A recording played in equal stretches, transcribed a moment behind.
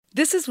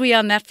This is We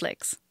Are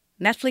Netflix,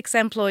 Netflix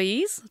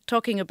employees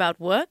talking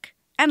about work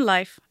and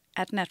life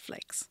at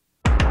Netflix.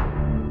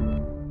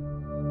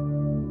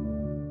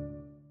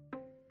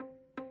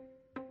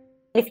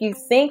 If you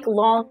think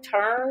long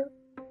term,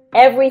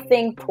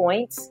 everything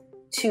points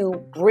to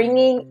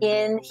bringing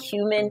in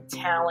human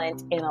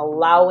talent and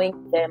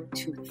allowing them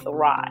to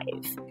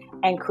thrive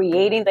and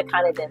creating the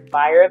kind of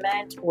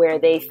environment where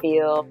they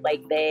feel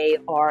like they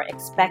are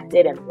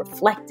expected and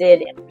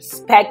reflected and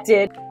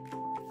respected.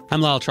 I'm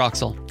Lyle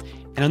Troxell,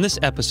 and on this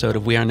episode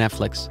of We Are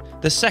Netflix,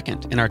 the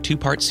second in our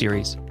two-part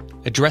series,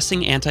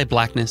 Addressing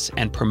Anti-Blackness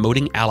and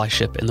Promoting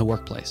Allyship in the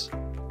Workplace,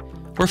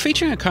 we're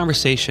featuring a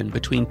conversation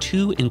between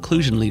two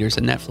inclusion leaders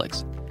at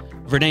Netflix,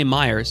 Vernee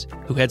Myers,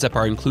 who heads up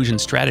our inclusion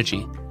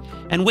strategy,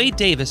 and Wade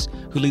Davis,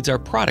 who leads our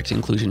product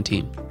inclusion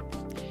team.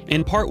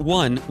 In part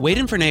one, Wade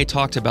and Vernee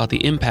talked about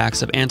the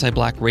impacts of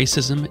anti-Black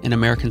racism in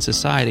American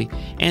society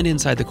and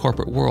inside the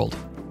corporate world.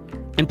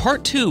 In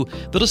part two,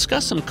 they'll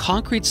discuss some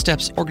concrete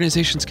steps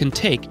organizations can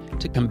take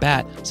to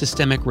combat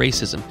systemic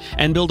racism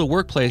and build a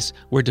workplace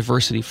where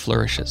diversity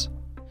flourishes.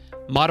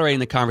 Moderating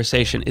the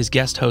conversation is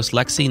guest host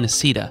Lexi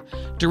Nasita,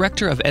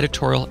 Director of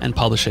Editorial and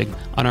Publishing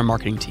on our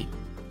marketing team.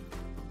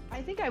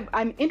 I think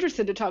I'm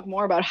interested to talk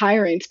more about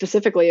hiring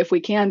specifically if we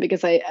can,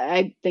 because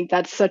I think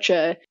that's such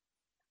a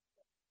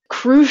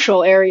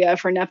crucial area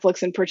for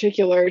Netflix in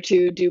particular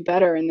to do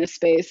better in this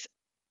space.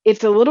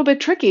 It's a little bit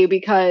tricky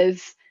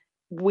because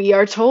we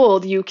are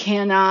told you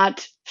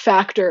cannot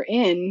factor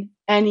in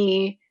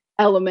any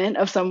element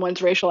of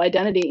someone's racial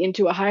identity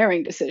into a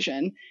hiring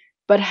decision.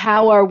 But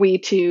how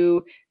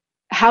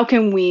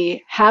can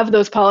we have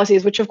those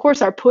policies, which of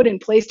course are put in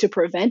place to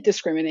prevent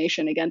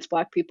discrimination against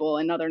Black people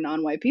and other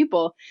non-white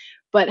people,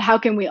 but how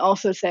can we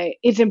also say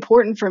it's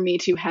important for me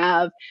to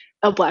have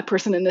a Black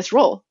person in this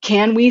role?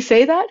 Can we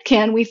say that?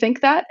 Can we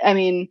think that? I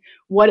mean,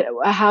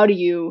 how do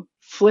you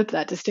flip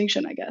that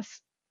distinction, I guess?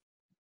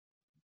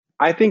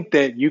 I think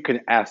that you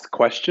can ask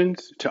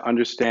questions to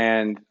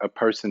understand a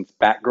person's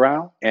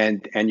background,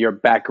 and your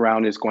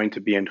background is going to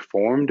be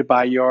informed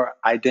by your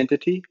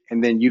identity.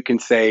 And then you can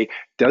say,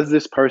 does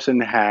this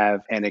person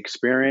have an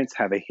experience,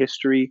 have a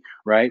history,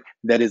 right,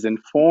 that is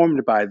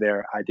informed by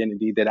their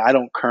identity that I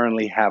don't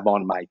currently have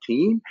on my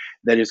team,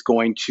 that is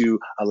going to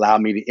allow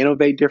me to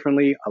innovate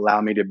differently,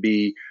 allow me to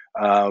be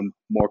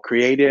more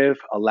creative,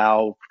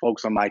 allow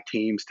folks on my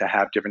teams to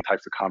have different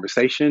types of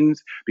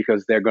conversations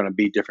because they're going to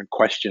be different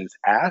questions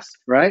asked,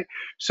 right?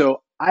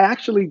 So I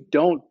actually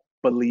don't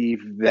believe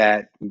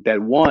that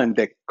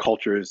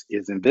culture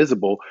is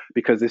invisible,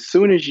 because as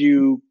soon as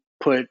you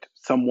put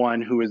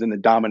someone who is in the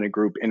dominant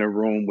group in a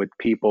room with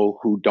people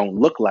who don't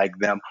look like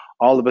them,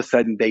 all of a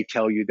sudden they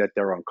tell you that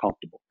they're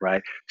uncomfortable,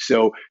 right?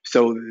 So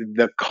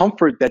the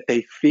comfort that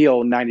they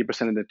feel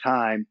 90% of the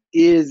time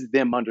is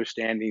them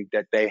understanding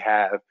that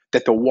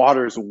that the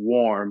water's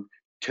warm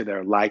to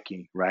their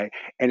liking, right?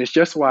 And it's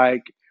just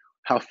like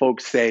how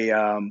folks say,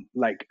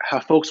 how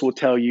folks will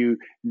tell you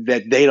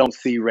that they don't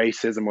see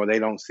racism or they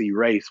don't see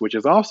race, which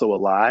is also a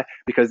lie,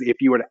 because if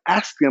you were to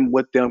ask them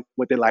what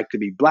they like to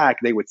be Black,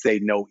 they would say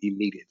no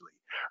immediately,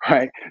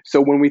 right?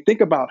 So when we think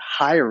about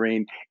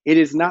hiring, it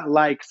is not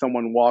like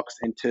someone walks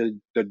into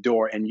the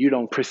door and you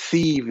don't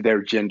perceive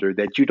their gender,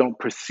 that you don't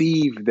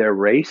perceive their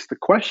race. The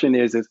question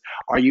is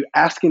are you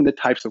asking the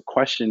types of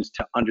questions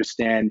to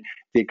understand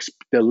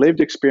the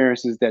lived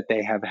experiences that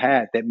they have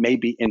had that may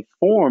be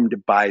informed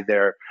by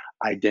their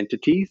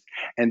identities,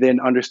 and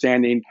then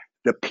understanding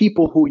the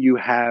people who you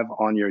have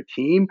on your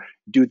team,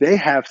 do they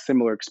have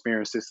similar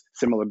experiences,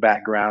 similar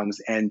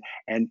backgrounds? And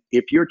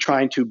if you're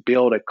trying to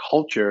build a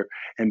culture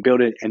and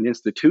build an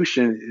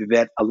institution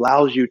that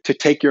allows you to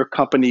take your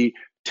company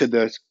to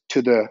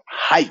the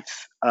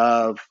heights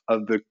of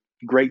the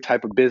great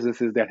type of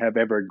businesses that have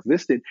ever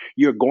existed,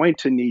 you're going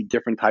to need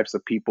different types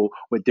of people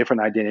with different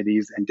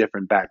identities and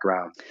different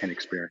backgrounds and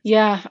experience.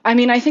 Yeah. I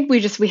mean, I think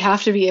we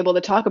have to be able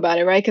to talk about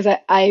it, right? Because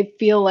I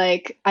feel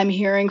like I'm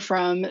hearing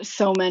from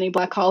so many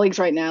Black colleagues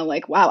right now,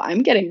 like, wow,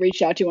 I'm getting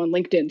reached out to on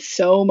LinkedIn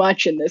so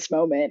much in this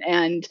moment.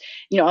 And,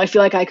 I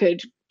feel like I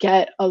could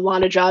get a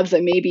lot of jobs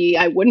that maybe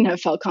I wouldn't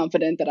have felt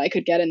confident that I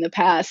could get in the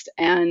past.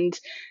 And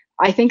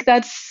I think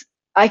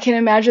I can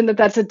imagine that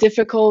that's a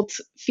difficult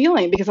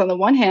feeling, because on the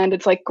one hand,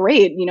 it's like,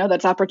 great,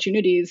 that's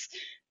opportunities.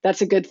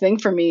 That's a good thing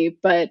for me.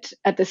 But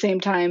at the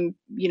same time,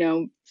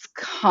 it's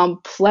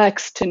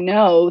complex to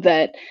know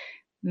that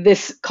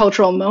this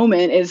cultural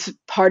moment is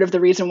part of the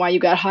reason why you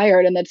got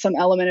hired, and that some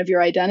element of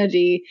your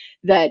identity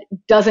that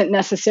doesn't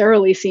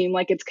necessarily seem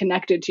like it's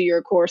connected to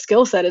your core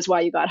skill set is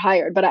why you got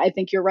hired. But I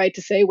think you're right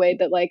to say, Wade,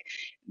 that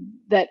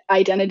that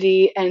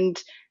identity and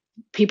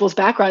people's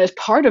background is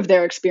part of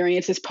their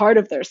experience, is part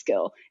of their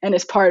skill, and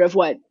is part of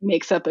what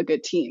makes up a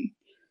good team.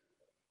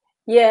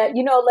 Yeah,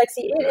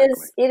 Lexi,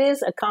 it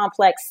is a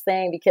complex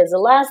thing, because the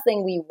last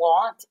thing we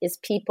want is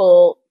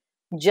people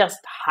just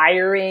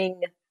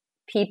hiring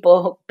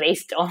people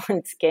based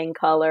on skin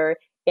color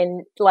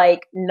and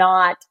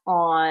not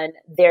on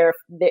their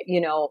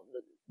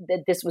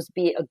that this would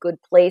be a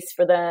good place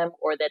for them,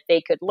 or that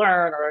they could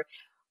learn,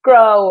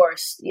 grow or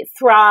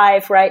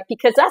thrive, right?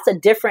 Because that's a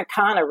different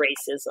kind of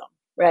racism,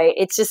 right?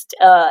 It's just,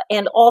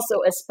 and also,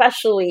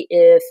 especially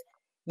if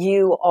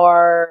you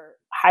are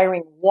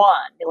hiring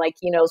one, like,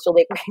 so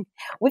like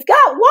we've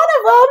got one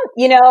of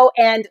them,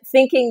 and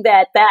thinking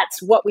that that's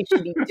what we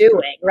should be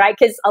doing, right?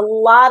 Because a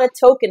lot of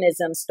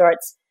tokenism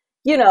starts,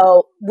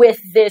 with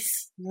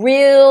this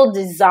real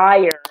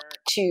desire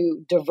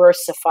to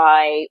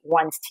diversify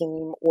one's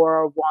team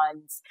or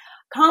one's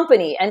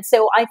company. And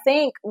so I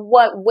think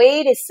what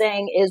Wade is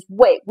saying is,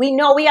 wait, we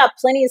know we have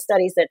plenty of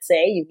studies that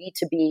say you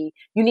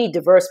need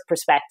diverse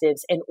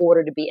perspectives in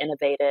order to be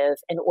innovative,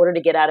 in order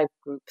to get out of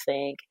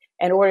groupthink,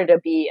 in order to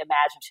be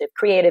imaginative,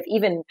 creative,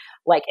 even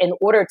like in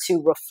order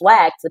to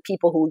reflect the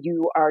people who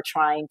you are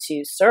trying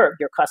to serve,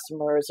 your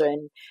customers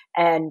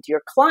and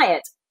your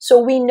clients. So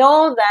we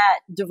know that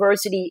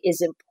diversity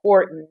is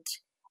important.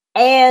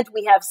 And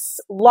we have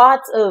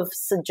lots of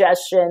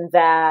suggestion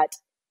that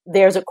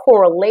there's a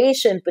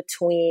correlation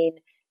between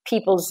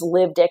people's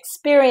lived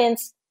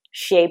experience,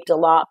 shaped a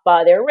lot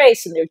by their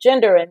race and their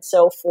gender and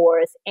so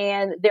forth,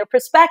 and their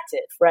perspective,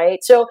 right?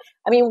 So,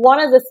 I mean,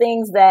 one of the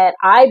things that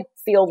I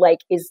feel like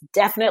is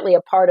definitely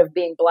a part of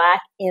being Black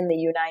in the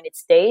United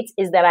States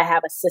is that I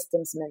have a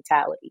systems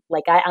mentality.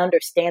 Like, I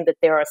understand that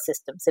there are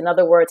systems. In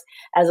other words,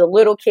 as a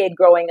little kid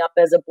growing up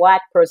as a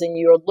Black person,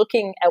 you're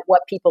looking at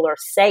what people are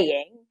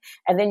saying,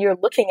 and then you're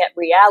looking at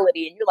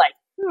reality, and you're like,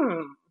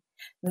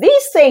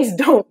 these things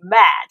don't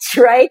match,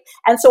 right?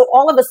 And so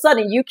all of a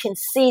sudden you can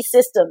see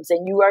systems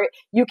and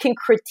you can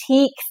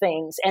critique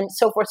things and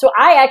so forth. So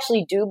I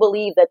actually do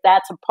believe that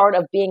that's a part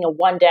of being a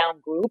one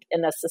down group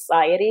in a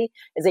society,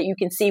 is that you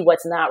can see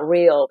what's not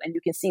real and you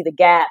can see the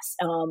gaps.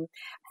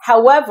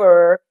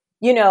 However,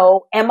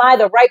 am I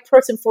the right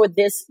person for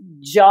this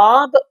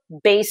job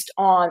based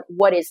on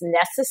what is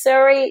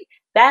necessary?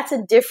 That's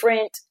a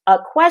different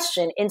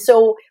question. And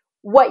so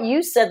what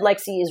you said,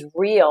 Lexi, is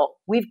real.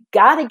 We've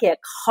got to get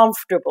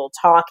comfortable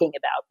talking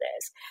about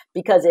this,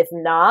 because if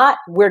not,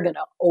 we're going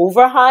to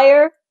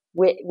overhire,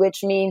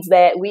 which means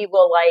that we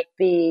will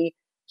be,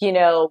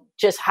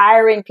 just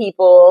hiring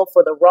people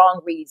for the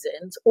wrong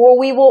reasons, or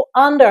we will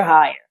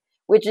underhire,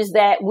 which is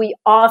that we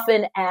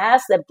often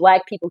ask that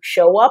Black people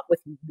show up with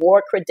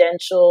more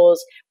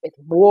credentials, with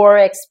more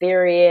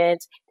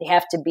experience. They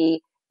have to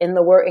be, in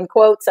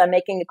quotes, I'm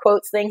making a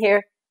quotes thing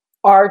here,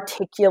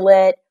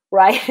 articulate,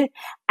 right?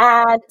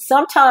 And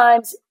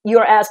sometimes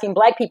you're asking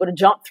Black people to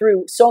jump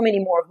through so many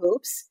more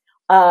hoops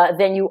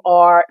than you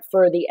are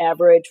for the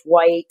average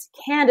white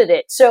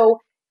candidate. So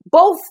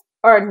both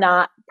are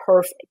not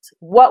perfect.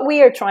 What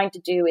we are trying to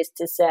do is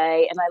to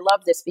say, and I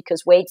love this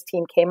because Wade's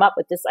team came up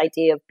with this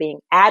idea of being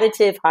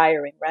additive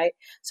hiring, right?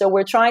 So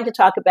we're trying to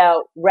talk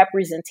about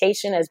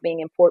representation as being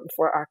important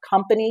for our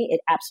company. It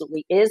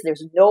absolutely is.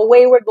 There's no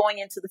way we're going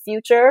into the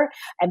future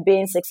and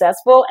being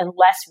successful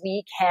unless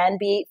we can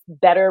be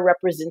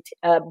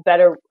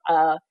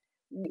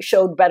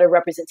showed better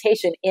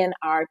representation in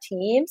our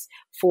teams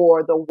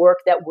for the work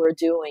that we're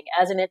doing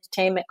as an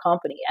entertainment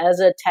company, as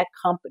a tech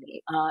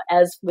company,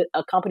 as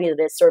a company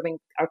that is serving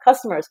our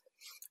customers.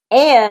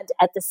 And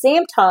at the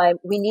same time,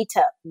 we need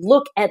to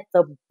look at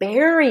the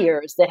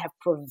barriers that have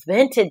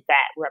prevented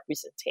that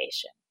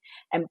representation.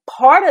 And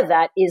part of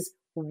that is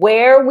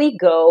where we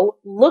go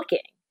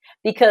looking,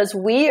 because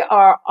we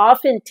are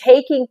often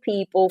taking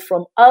people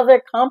from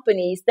other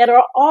companies that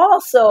are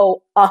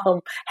also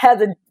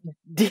have a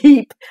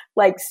deep,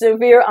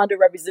 severe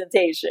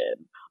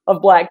underrepresentation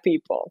of Black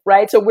people,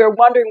 right? So we're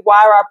wondering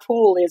why our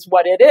pool is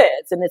what it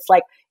is, and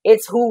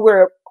it's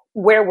where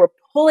we're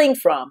pulling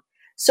from.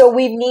 So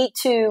we need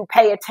to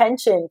pay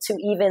attention to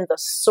even the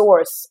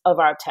source of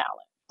our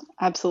talent.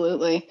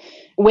 Absolutely.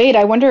 Wade,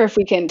 I wonder if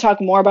we can talk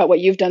more about what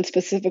you've done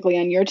specifically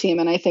on your team.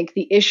 And I think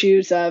the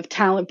issues of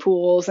talent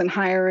pools and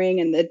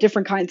hiring and the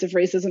different kinds of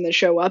racism that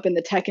show up in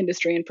the tech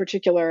industry in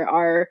particular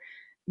are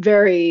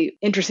very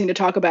interesting to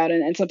talk about,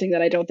 and something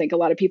that I don't think a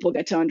lot of people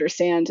get to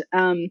understand.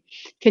 Can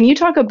you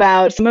talk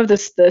about some of the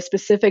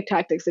specific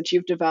tactics that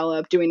you've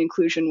developed doing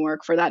inclusion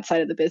work for that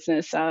side of the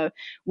business,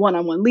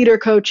 one-on-one leader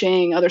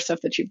coaching, other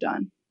stuff that you've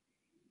done?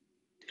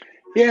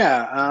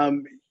 Yeah,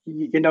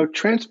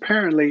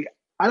 transparently,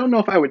 I don't know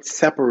if I would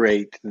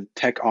separate the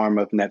tech arm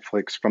of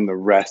Netflix from the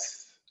rest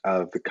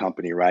of the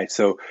company, right?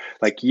 So,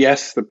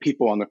 yes, the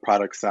people on the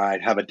product side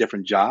have a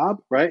different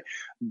job, right?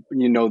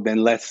 Than,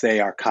 let's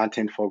say, our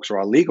content folks or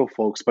our legal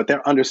folks, but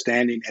their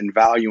understanding and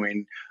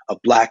valuing of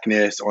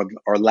Blackness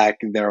or lack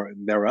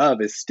thereof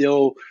is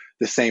still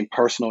the same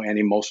personal and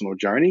emotional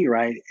journey,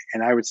 right?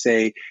 And I would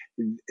say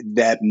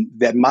that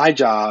my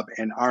job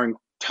and our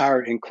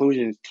entire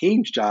inclusion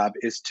team's job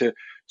is to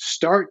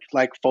start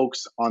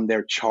folks on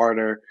their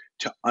charter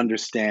to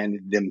understand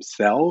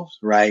themselves,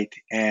 right?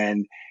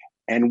 And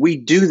And we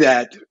do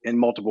that in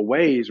multiple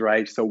ways,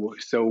 right?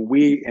 So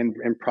we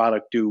in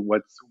product do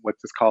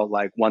what's called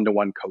like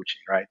one-to-one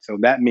coaching, right? So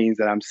that means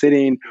that I'm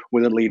sitting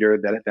with a leader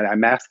that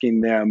I'm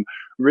asking them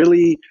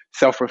really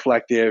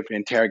self-reflective,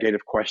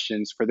 interrogative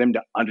questions for them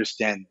to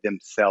understand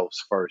themselves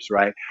first,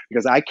 right?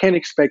 Because I can't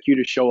expect you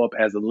to show up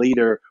as a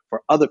leader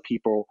for other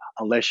people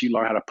unless you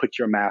learn how to put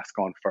your mask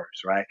on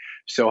first, right?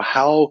 So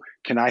how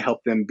can I help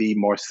them be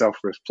more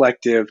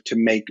self-reflective, to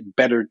make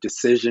better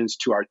decisions,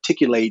 to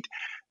articulate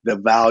the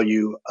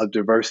value of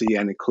diversity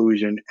and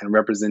inclusion and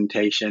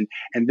representation,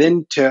 and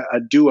then to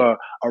do a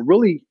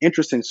really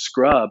interesting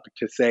scrub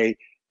to say,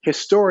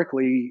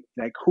 historically,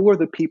 like, who are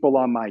the people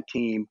on my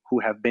team who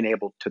have been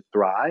able to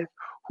thrive?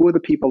 Who are the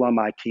people on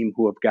my team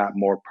who have got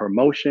more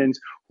promotions?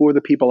 Who are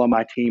the people on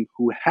my team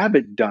who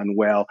haven't done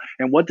well?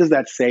 And what does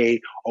that say,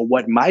 or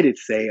what might it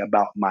say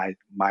about my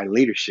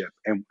leadership?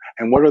 And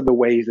what are the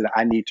ways that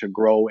I need to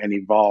grow and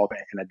evolve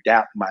and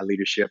adapt my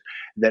leadership,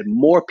 that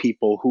more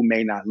people who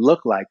may not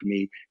look like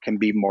me can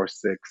be more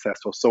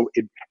successful? So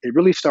it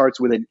really starts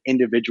with an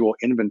individual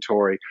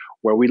inventory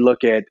where we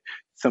look at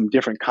some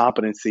different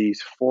competencies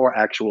for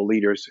actual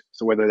leaders.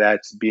 So whether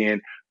that's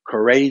being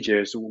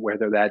courageous,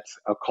 whether that's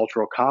a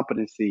cultural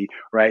competency,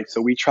 right?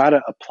 So we try to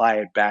apply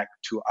it back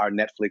to our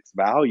Netflix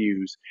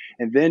values,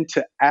 and then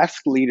to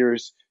ask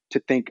leaders to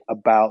think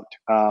about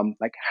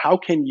like, how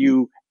can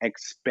you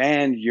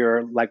expand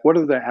your, like, what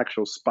are the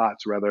actual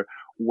spots rather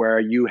where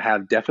you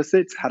have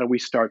deficits? How do we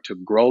start to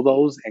grow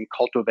those and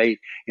cultivate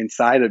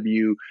inside of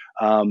you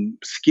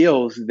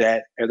skills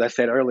that, as I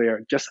said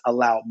earlier, just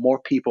allow more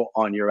people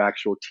on your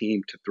actual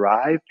team to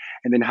thrive?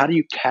 And then how do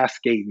you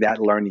cascade that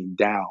learning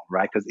down,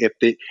 right? Because if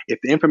the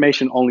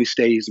information only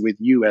stays with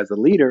you as a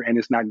leader and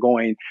it's not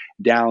going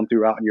down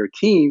throughout your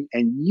team,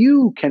 and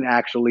you can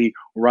actually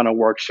run a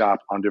workshop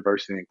on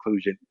diversity and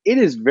inclusion, it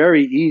is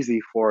very easy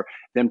for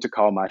them to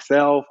call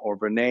myself or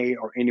Renee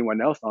or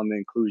anyone else on the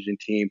inclusion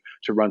team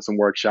to run some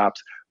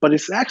workshops. But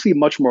it's actually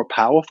much more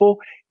powerful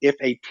if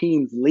a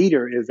team's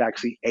leader is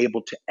actually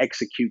able to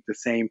execute the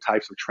same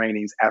types of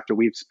trainings after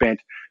we've spent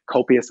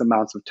copious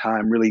amounts of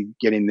time really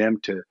getting them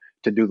to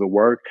do the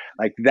work.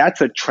 Like,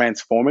 that's a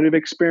transformative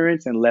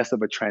experience and less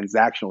of a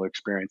transactional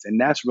experience. And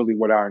that's really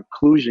what our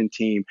inclusion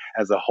team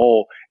as a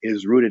whole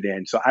is rooted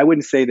in. So I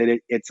wouldn't say that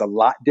it's a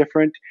lot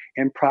different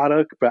in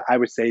product, but I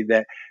would say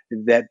that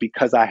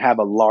because I have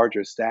a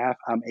larger staff,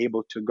 I'm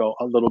able to go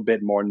a little bit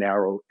more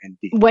narrow and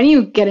deep. When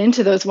you get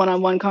into those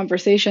one-on-one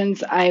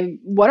conversations,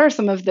 what are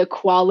some of the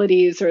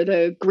qualities or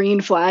the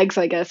green flags,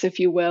 I guess, if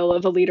you will,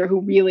 of a leader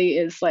who really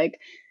is like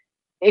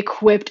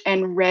equipped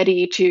and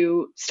ready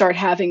to start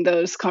having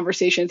those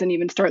conversations and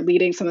even start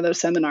leading some of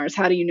those seminars?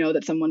 How do you know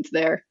that someone's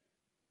there?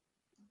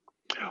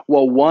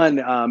 Well,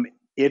 one,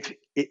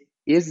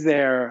 is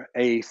there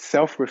a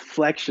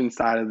self-reflection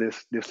side of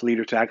this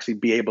leader to actually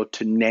be able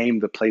to name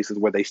the places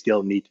where they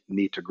still need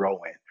to grow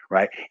in,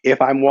 right?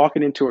 If I'm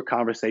walking into a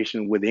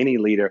conversation with any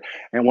leader,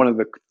 and one of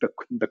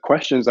the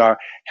questions are,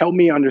 help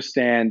me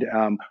understand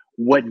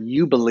what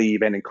you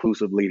believe an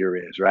inclusive leader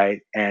is, right?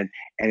 And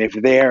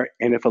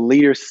if a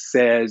leader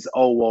says,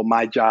 oh, well,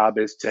 my job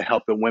is to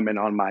help the women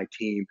on my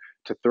team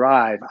to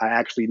thrive, I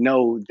actually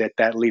know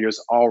that leader's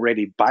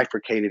already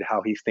bifurcated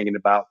how he's thinking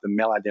about the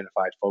male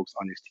identified folks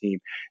on his team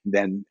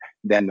than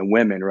the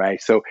women, right?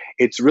 So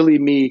it's really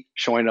me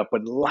showing up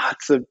with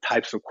lots of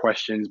types of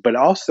questions, but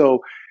also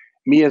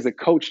me as a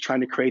coach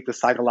trying to create the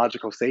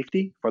psychological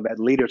safety for that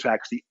leader to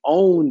actually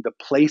own the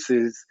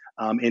places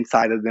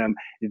inside of them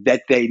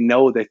that they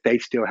know that they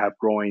still have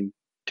growing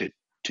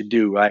to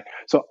do, right?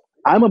 So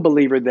I'm a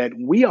believer that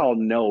we all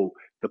know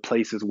the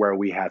places where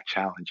we have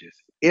challenges.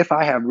 If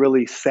I have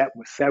really set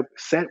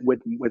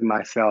with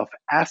myself,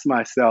 asked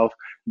myself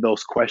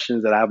those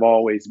questions that I've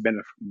always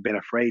been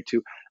afraid to,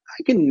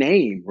 I can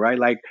name, right?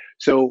 Like,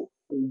 so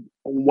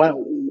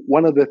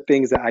one of the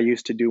things that I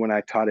used to do when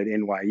I taught at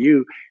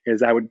NYU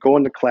is I would go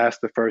into class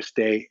the first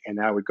day and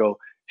I would go,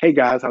 hey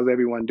guys, how's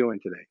everyone doing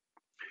today?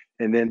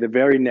 And then the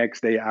very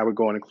next day I would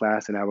go into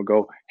class and I would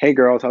go, hey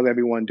girls, how's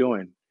everyone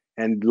doing?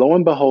 And lo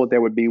and behold,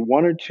 there would be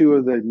one or two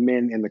of the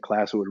men in the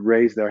class who would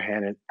raise their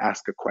hand and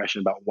ask a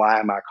question about, why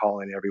am I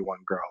calling everyone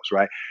girls,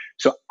 right?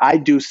 So I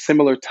do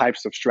similar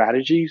types of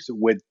strategies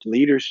with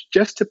leaders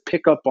just to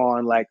pick up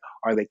on, like,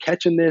 are they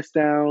catching this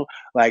down?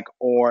 Like,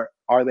 or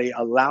are they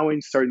allowing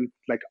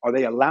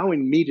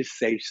me to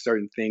say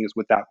certain things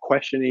without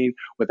questioning,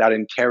 without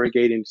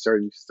interrogating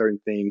certain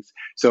things?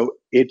 So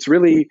it's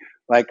really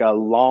like a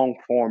long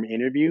form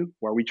interview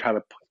where we try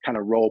to kind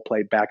of role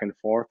play back and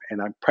forth,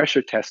 and I'm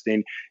pressure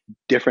testing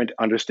different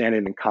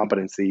understanding and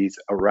competencies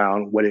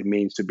around what it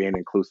means to be an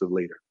inclusive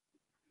leader.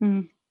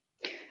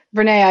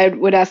 Renee, I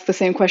would ask the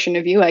same question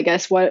of you, I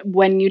guess.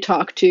 When you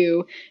talk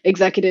to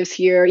executives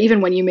here, even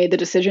when you made the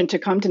decision to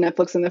come to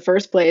Netflix in the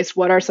first place,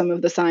 what are some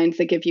of the signs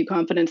that give you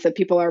confidence that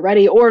people are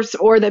ready, or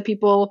that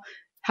people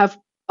have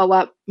a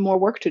lot more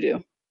work to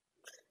do?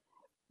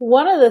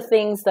 One of the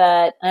things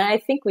that, and I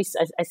think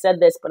I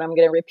said this, but I'm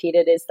going to repeat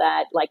it, is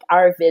that, like,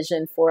 our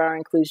vision for our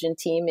inclusion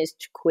team is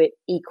to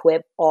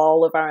equip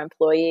all of our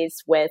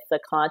employees with the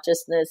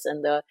consciousness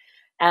and the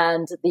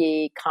and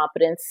the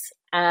competence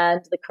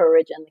and the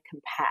courage and the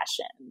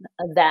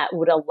compassion that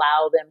would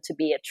allow them to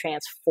be a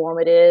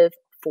transformative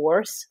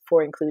force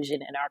for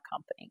inclusion in our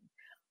company,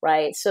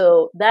 right?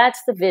 So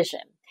that's the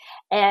vision.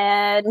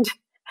 And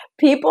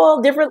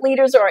different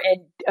leaders are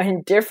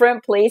in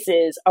different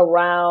places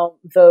around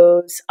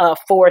those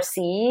 4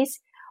 C's.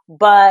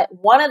 But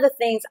one of the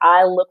things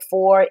I look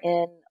for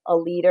in a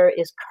leader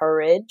is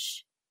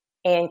courage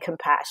and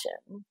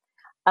compassion.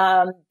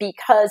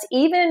 Because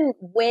even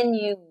when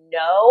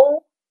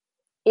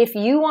if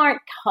you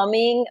aren't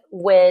coming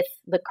with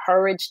the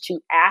courage to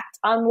act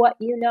on what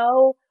you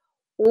know,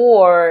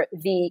 or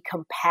the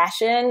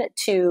compassion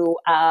to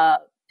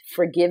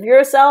forgive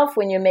yourself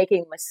when you're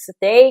making a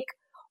mistake,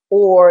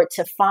 or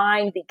to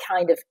find the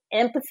kind of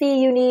empathy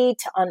you need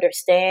to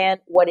understand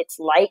what it's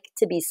like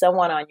to be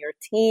someone on your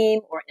team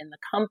or in the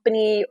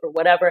company or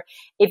whatever.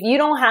 If you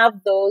don't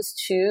have those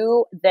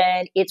 2,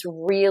 then it's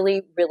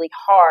really, really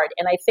hard.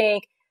 And I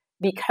think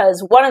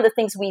because one of the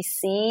things we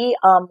see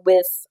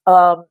with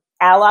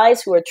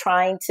allies who are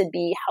trying to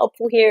be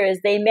helpful here is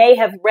they may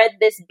have read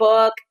this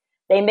book,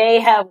 they may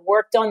have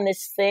worked on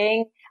this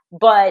thing,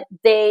 but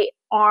they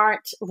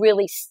aren't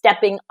really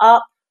stepping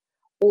up,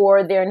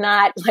 or they're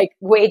not, like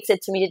Wade said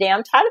to me today,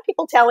 I'm tired of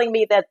people telling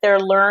me that they're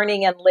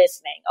learning and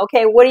listening.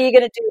 Okay, what are you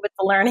going to do with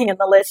the learning and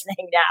the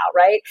listening now,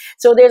 right?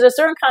 So there's a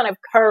certain kind of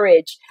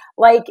courage.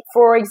 Like,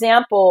 for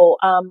example,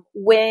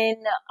 when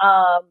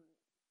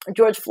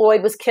George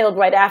Floyd was killed,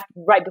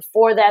 right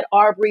before that,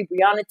 Arbery,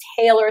 Breonna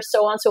Taylor,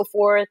 so on and so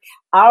forth,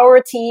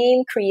 our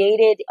team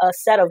created a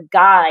set of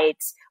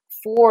guides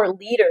for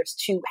leaders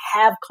to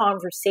have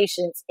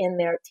conversations in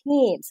their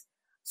teams.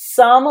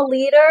 Some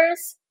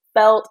leaders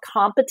felt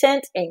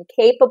competent and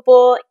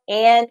capable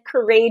and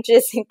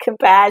courageous and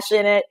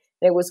compassionate.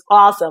 It was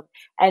awesome.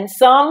 And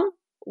some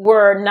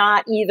were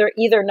not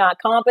either not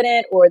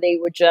competent, or they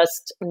were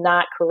just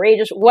not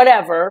courageous,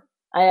 whatever,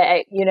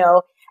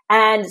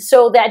 And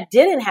so that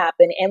didn't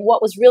happen. And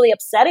what was really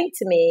upsetting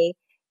to me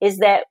is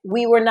that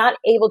we were not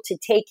able to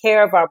take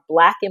care of our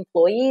Black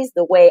employees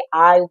the way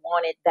I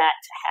wanted that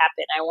to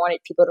happen. I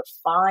wanted people to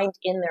find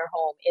in their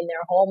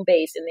home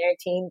base, in their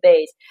team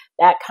base,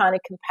 that kind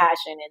of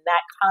compassion and that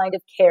kind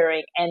of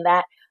caring and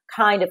that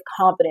kind of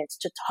competence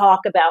to talk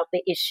about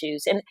the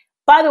issues. And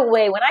by the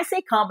way, when I say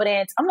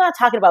competence, I'm not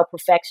talking about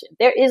perfection.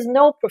 There is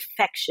no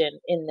perfection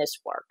in this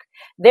work.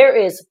 There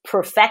is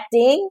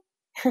perfecting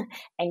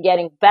and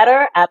getting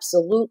better,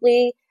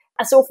 absolutely.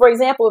 So, for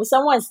example, if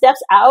someone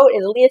steps out,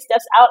 if the leader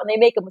steps out and they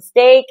make a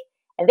mistake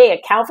and they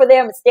account for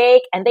their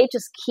mistake and they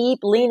just keep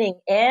leaning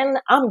in,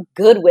 I'm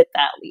good with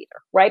that leader,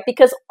 right?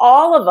 Because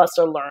all of us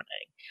are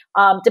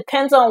learning.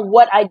 Depends on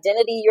what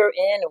identity you're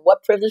in and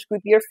what privilege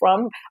group you're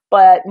from,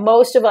 but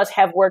most of us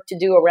have work to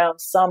do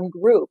around some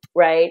group,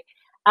 right?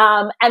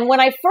 And when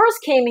I first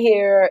came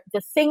here,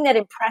 the thing that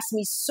impressed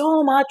me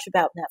so much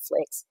about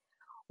Netflix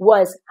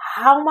was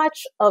how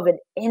much of an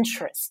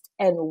interest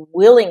and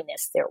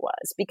willingness there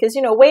was. Because,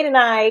 Wade and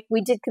I, we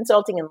did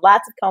consulting in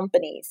lots of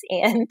companies,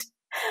 and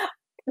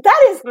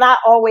that is not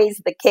always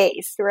the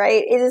case,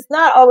 right? It is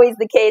not always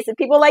the case. And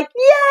people are like,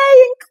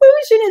 yay,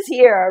 inclusion is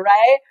here,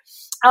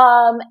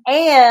 right?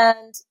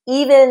 And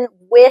even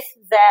with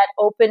that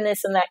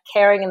openness and that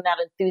caring and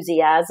that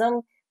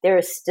enthusiasm, there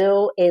is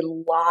still a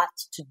lot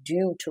to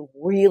do to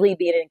really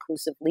be an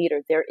inclusive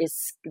leader.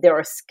 There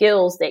are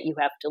skills that you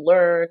have to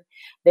learn.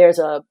 There's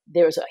a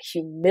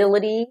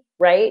humility,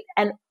 right?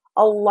 And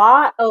a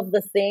lot of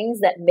the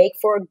things that make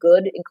for a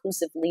good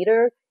inclusive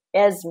leader,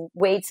 as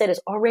Wade said, is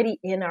already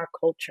in our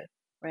culture,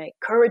 right?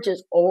 Courage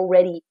is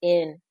already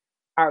in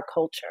our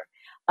culture.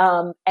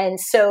 And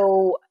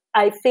so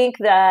I think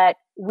that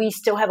we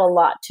still have a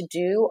lot to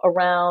do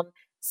around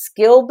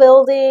skill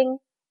building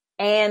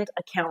and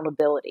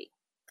accountability.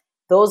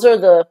 Those are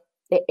the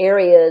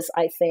areas,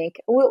 I think,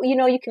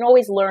 you can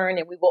always learn,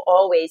 and we will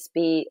always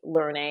be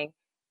learning.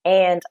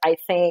 And I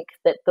think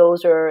that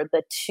those are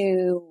the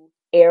 2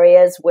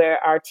 areas where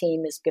our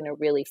team is going to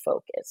really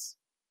focus.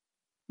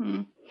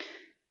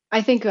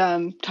 I think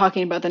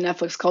talking about the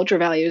Netflix culture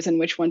values and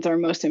which ones are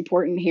most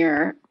important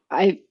here,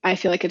 I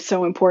feel like it's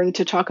so important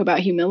to talk about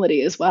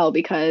humility as well,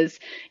 because,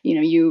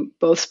 you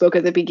both spoke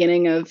at the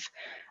beginning of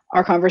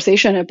our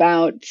conversation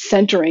about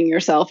centering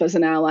yourself as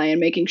an ally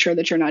and making sure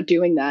that you're not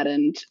doing that.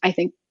 And I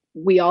think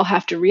we all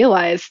have to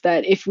realize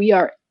that if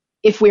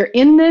we're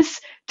in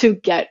this to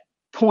get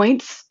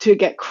points, to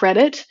get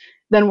credit,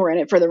 then we're in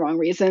it for the wrong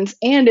reasons.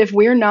 And if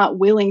we're not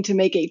willing to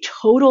make a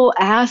total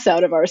ass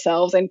out of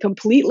ourselves and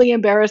completely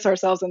embarrass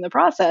ourselves in the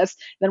process,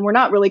 then we're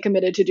not really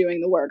committed to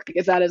doing the work,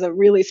 because that is a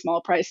really small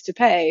price to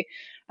pay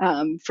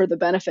for the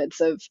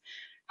benefits of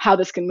how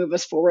this can move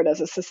us forward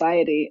as a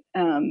society.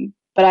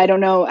 But I don't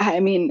know,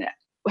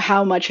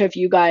 how much have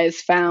you guys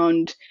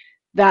found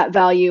that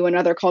value and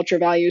other culture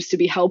values to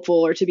be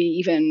helpful or to be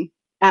even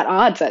at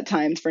odds at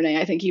times? Renee,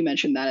 I think you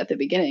mentioned that at the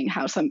beginning,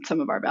 how some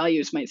of our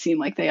values might seem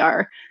like they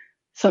are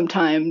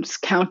sometimes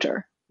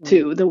counter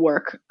to the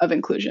work of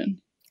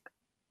inclusion.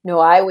 No,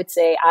 I would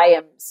say I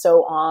am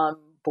so on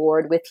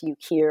board with you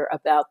here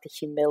about the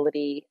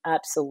humility.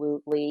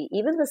 Absolutely.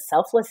 Even the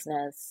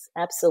selflessness.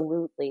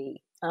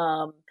 Absolutely.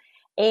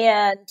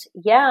 And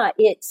yeah,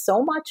 it's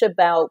so much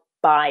about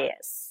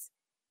bias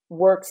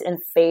works in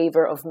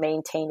favor of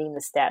maintaining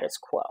the status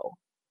quo.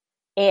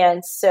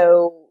 And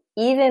so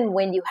even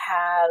when you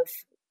have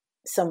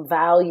some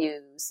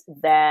values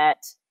that,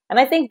 and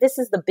I think this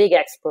is the big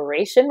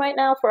exploration right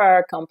now for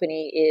our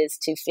company, is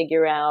to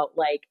figure out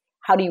like,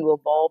 how do you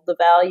evolve the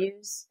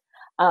values?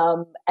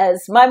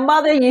 As my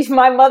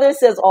mother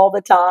says all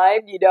the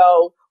time,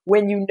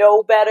 when you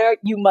know better,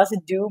 you must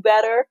do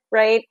better,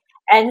 right?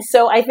 And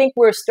so I think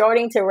we're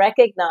starting to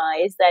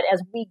recognize that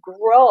as we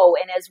grow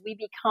and as we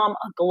become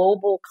a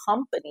global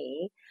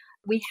company,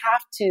 we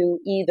have to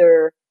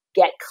either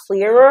get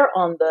clearer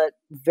on the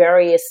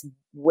various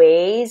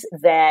ways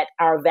that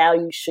our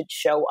values should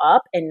show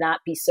up and not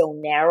be so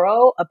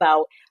narrow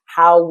about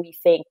how we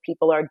think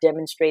people are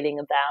demonstrating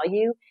a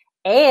value.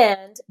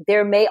 And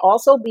there may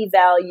also be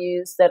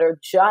values that are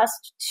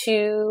just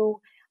too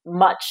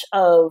much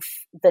of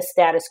the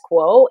status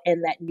quo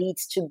and that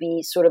needs to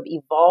be sort of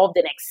evolved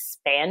and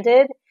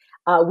expanded.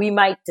 We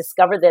might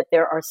discover that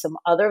there are some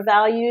other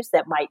values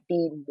that might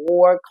be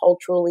more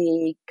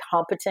culturally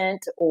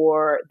competent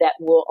or that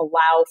will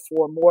allow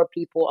for more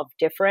people of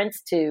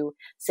difference to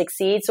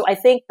succeed. So I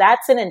think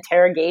that's an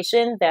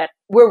interrogation that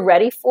we're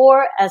ready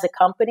for as a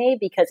company,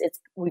 because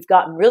we've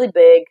gotten really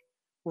big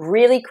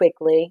really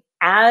quickly,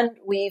 and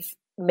we've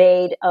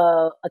made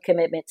a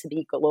commitment to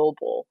be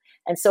global.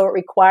 And so it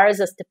requires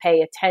us to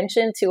pay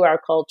attention to our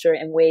culture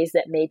in ways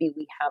that maybe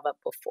we haven't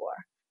before.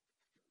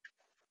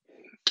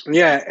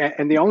 Yeah,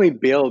 and the only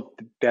build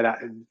that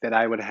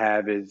I would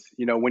have is,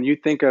 when you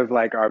think of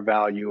like our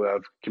value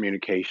of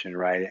communication,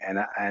 right?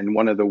 And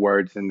one of the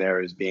words in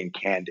there is being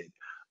candid.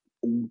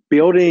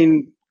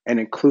 Building an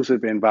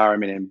inclusive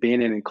environment and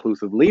being an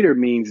inclusive leader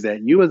means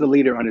that you as a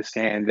leader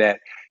understand that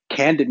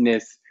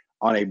candidness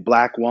on a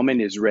Black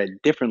woman is read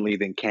differently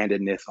than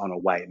candidness on a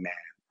white man,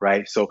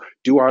 right? So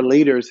do our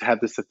leaders have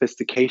the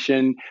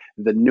sophistication,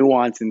 the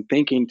nuance in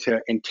thinking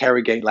to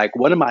interrogate, like,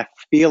 what am I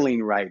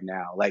feeling right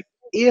now? Like,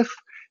 if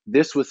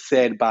this was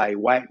said by a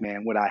white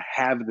man, would I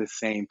have the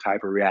same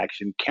type of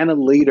reaction? Can a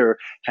leader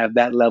have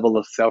that level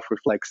of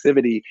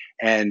self-reflexivity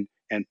and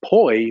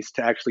poise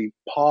to actually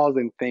pause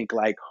and think,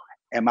 like,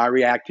 am I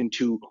reacting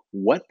to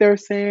what they're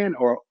saying,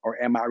 or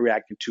am I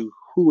reacting to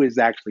who is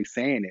actually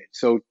saying it?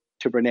 So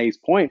to Brené's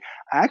point,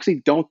 I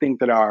actually don't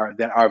think that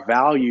our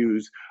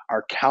values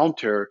are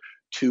counter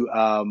to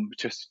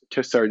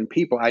certain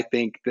people. I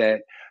think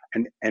that,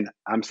 and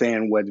I'm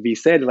saying what V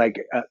said, like,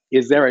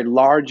 is there a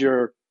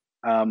larger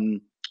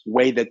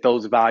way that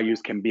those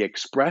values can be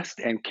expressed,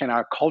 and can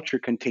our culture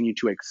continue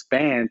to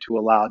expand to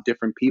allow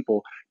different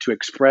people to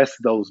express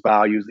those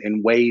values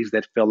in ways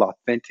that feel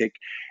authentic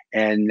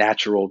and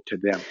natural to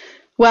them?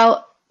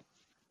 Well,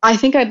 I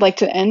think I'd like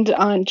to end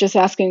on just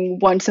asking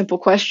one simple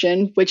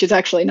question, which is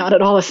actually not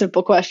at all a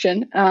simple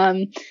question.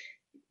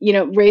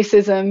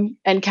 Racism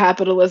and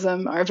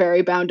capitalism are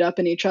very bound up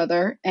in each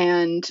other.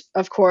 And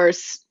of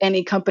course,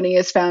 any company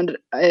is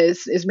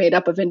made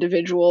up of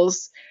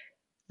individuals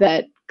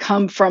that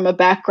come from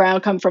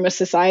a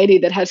society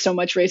that has so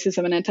much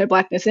racism and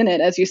anti-Blackness in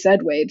it, as you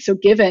said, Wade. So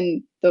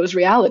given those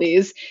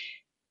realities,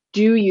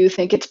 do you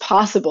think it's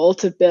possible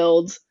to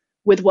build,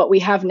 with what we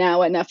have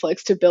now at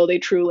Netflix, to build a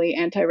truly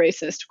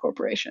anti-racist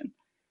corporation?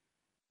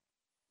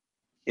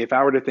 If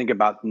I were to think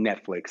about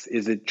Netflix,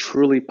 is it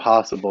truly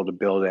possible to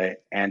build an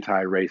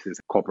anti-racist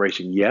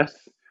corporation? Yes,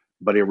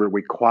 but it would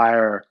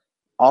require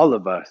all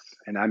of us,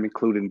 and I'm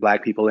including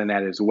Black people in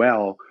that as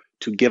well,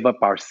 to give up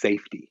our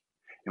safety.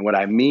 And what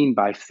I mean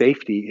by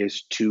safety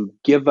is to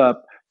give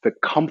up the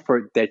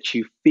comfort that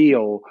you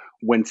feel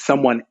when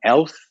someone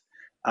else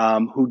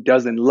who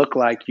doesn't look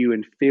like you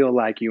and feel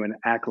like you and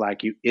act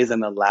like you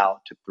isn't allowed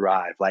to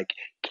thrive. Like,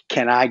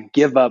 can I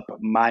give up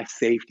my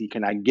safety?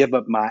 Can I give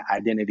up my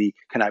identity?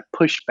 Can I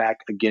push back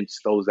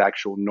against those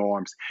actual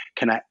norms?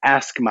 Can I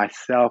ask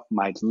myself,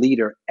 my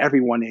leader,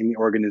 everyone in the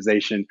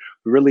organization,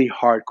 really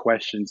hard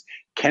questions?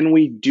 Can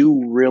we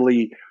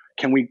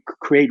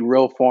create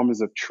real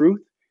forms of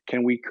truth?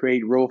 Can we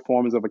create real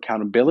forms of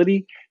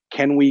accountability?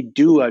 Can we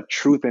do a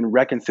truth and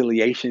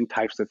reconciliation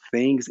types of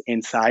things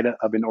inside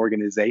of an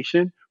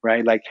organization,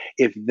 right? Like,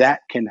 if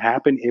that can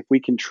happen, if we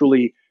can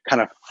truly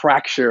kind of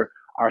fracture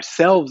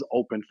ourselves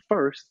open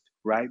first,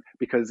 right?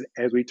 Because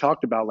as we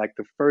talked about, like,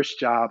 the first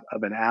job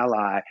of an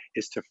ally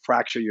is to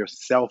fracture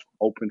yourself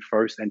open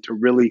first and to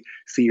really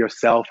see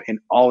yourself in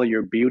all of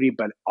your beauty,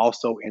 but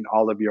also in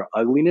all of your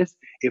ugliness.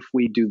 If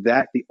we do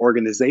that, the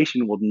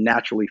organization will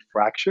naturally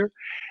fracture.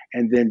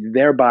 And then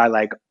thereby,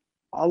 like,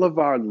 all of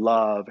our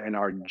love and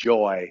our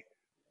joy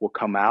will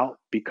come out,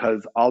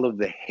 because all of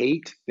the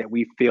hate that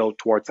we feel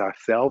towards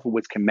ourselves,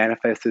 which can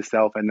manifest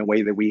itself in the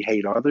way that we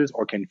hate others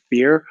or can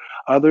fear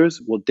others,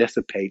 will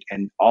dissipate.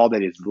 And all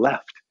that is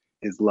left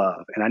is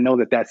love. And I know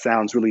that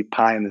sounds really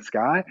pie in the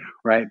sky,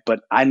 right?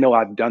 But I know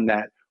I've done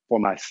that for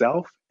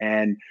myself.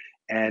 And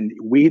And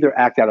we either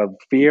act out of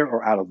fear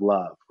or out of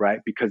love, right?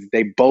 Because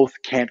they both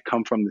can't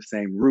come from the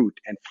same root.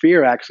 And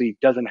fear actually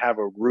doesn't have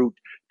a root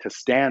to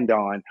stand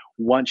on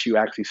once you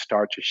actually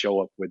start to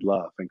show up with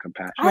love and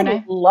compassion.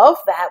 I love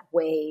that,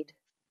 Wade.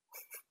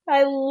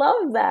 I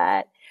love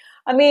that.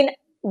 I mean,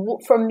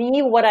 for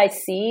me, what I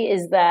see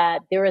is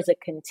that there is a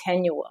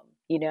continuum,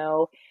 you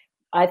know.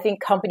 I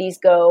think companies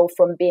go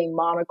from being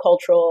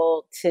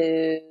monocultural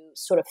to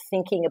sort of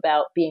thinking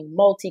about being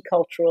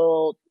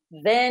multicultural,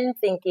 then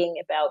thinking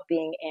about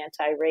being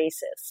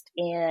anti-racist,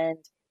 and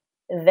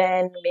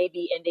then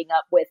maybe ending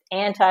up with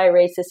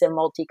anti-racist and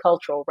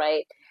multicultural,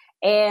 right?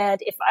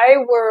 And if I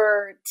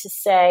were to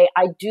say,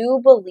 I do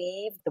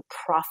believe the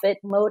profit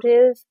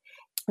motive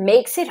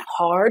makes it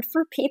hard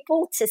for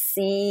people to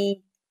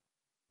see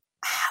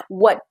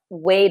what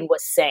Wade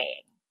was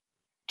saying.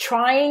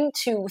 Trying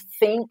to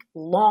think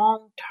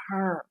long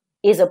term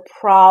is a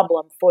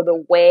problem for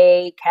the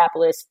way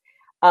capitalist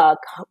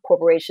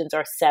corporations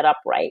are set up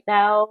right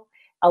now.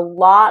 A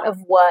lot of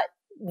what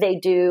they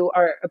do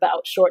are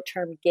about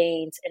short-term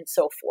gains and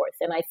so forth.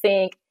 And I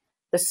think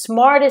the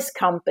smartest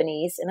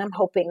companies, and I'm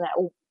hoping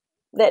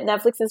that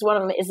Netflix is one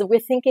of them, is that we're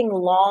thinking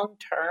long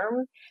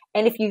term.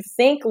 And if you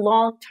think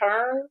long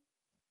term,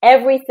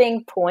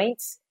 everything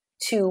points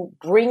to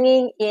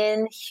bringing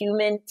in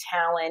human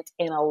talent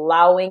and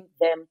allowing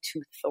them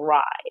to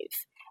thrive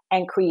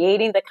and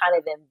creating the kind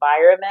of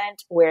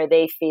environment where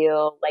they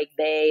feel like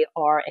they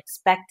are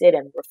expected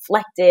and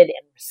reflected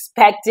and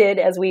respected,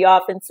 as we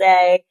often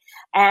say.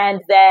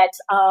 And that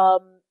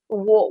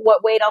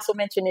what Wade also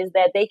mentioned is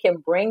that they can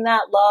bring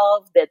that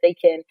love, that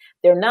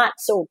they're not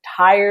so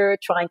tired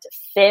trying to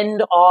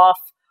fend off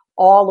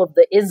all of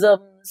the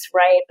isms,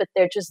 right? But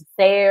they're just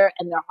there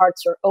and their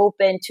hearts are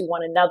open to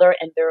one another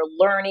and they're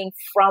learning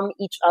from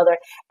each other.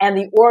 And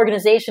the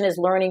organization is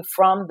learning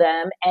from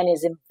them and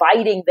is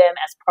inviting them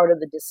as part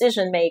of the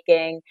decision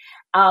making.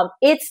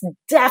 It's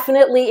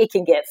definitely, it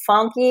can get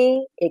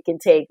funky. It can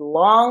take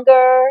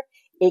longer.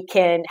 It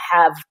can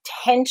have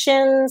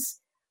tensions,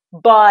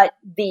 but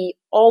the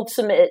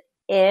ultimate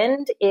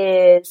end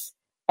is,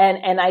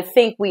 and I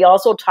think we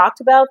also talked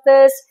about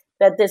this,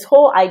 that this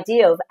whole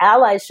idea of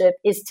allyship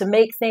is to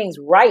make things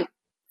right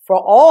for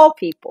all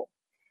people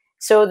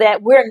so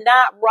that we're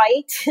not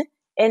right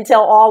until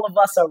all of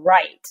us are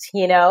right,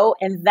 you know?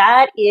 And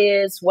that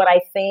is what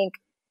I think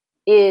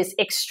is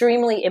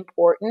extremely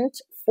important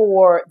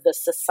for the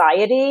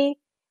society.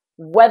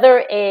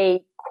 Whether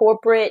a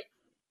corporate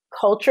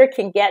culture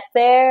can get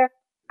there,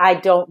 I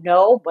don't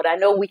know, but I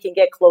know we can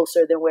get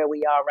closer than where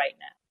we are right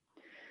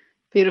now.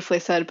 Beautifully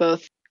said,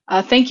 both.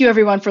 Thank you,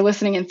 everyone, for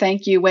listening. And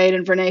thank you, Wade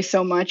and Vernee,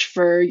 so much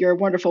for your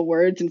wonderful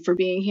words and for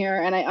being here.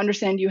 And I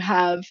understand you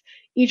have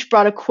each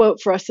brought a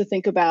quote for us to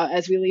think about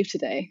as we leave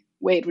today.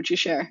 Wade, would you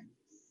share?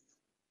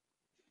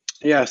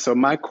 Yeah, so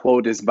my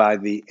quote is by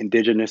the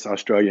Indigenous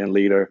Australian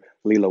leader,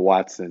 Leela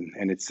Watson.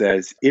 And it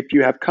says, "If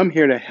you have come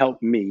here to help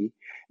me,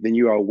 then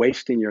you are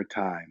wasting your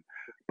time.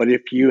 But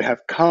if you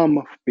have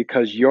come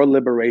because your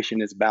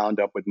liberation is bound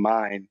up with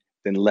mine,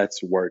 then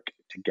let's work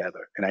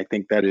together." And I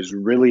think that is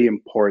really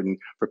important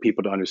for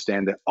people to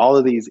understand that all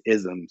of these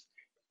isms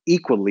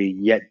equally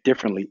yet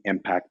differently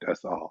impact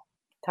us all.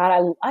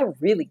 God, I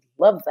really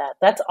love that.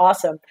 That's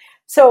awesome.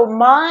 So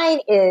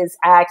mine is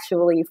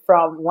actually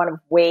from one of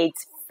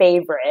Wade's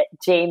favorite,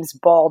 James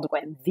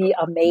Baldwin, the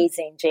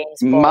amazing James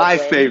Baldwin. My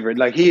favorite,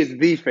 like he is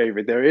the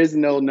favorite. There is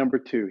no number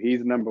two.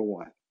 He's number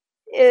one.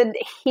 And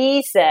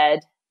he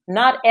said,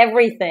 "Not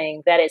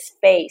everything that is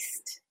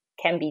faced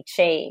can be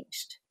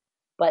changed,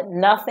 but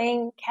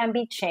nothing can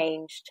be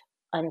changed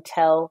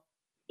until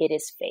it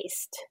is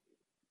faced."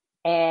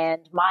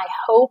 And my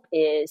hope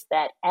is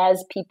that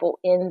as people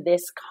in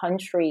this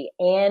country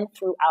and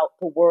throughout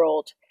the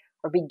world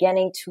are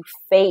beginning to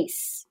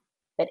face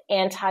that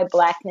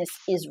anti-Blackness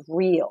is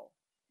real,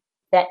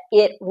 that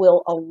it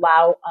will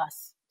allow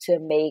us to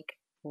make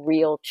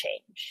real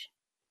change.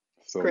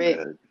 So Great.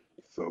 Good.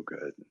 So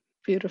good.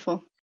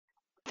 Beautiful.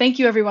 Thank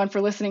you, everyone, for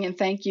listening. And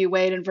thank you,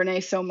 Wade and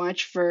Vernee, so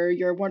much for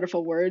your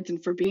wonderful words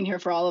and for being here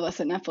for all of us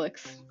at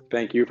Netflix.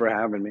 Thank you for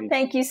having me.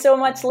 Thank you so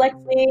much,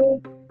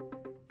 Lexi.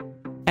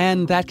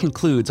 And that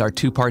concludes our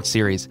two-part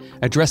series,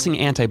 Addressing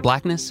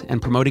Anti-Blackness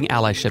and Promoting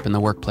Allyship in the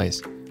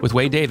Workplace, with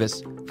Wade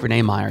Davis,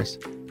 Vernee Myers,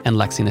 and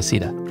Lexi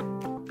Nasita.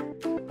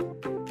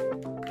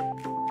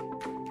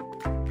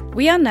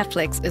 We Are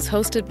Netflix is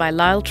hosted by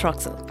Lyle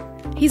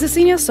Troxell. He's a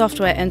senior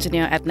software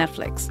engineer at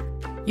Netflix.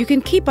 You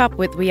can keep up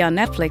with We Are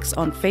Netflix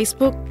on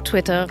Facebook,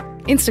 Twitter,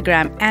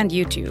 Instagram, and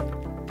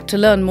YouTube. To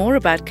learn more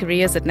about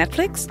careers at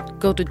Netflix,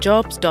 go to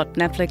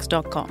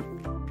jobs.netflix.com.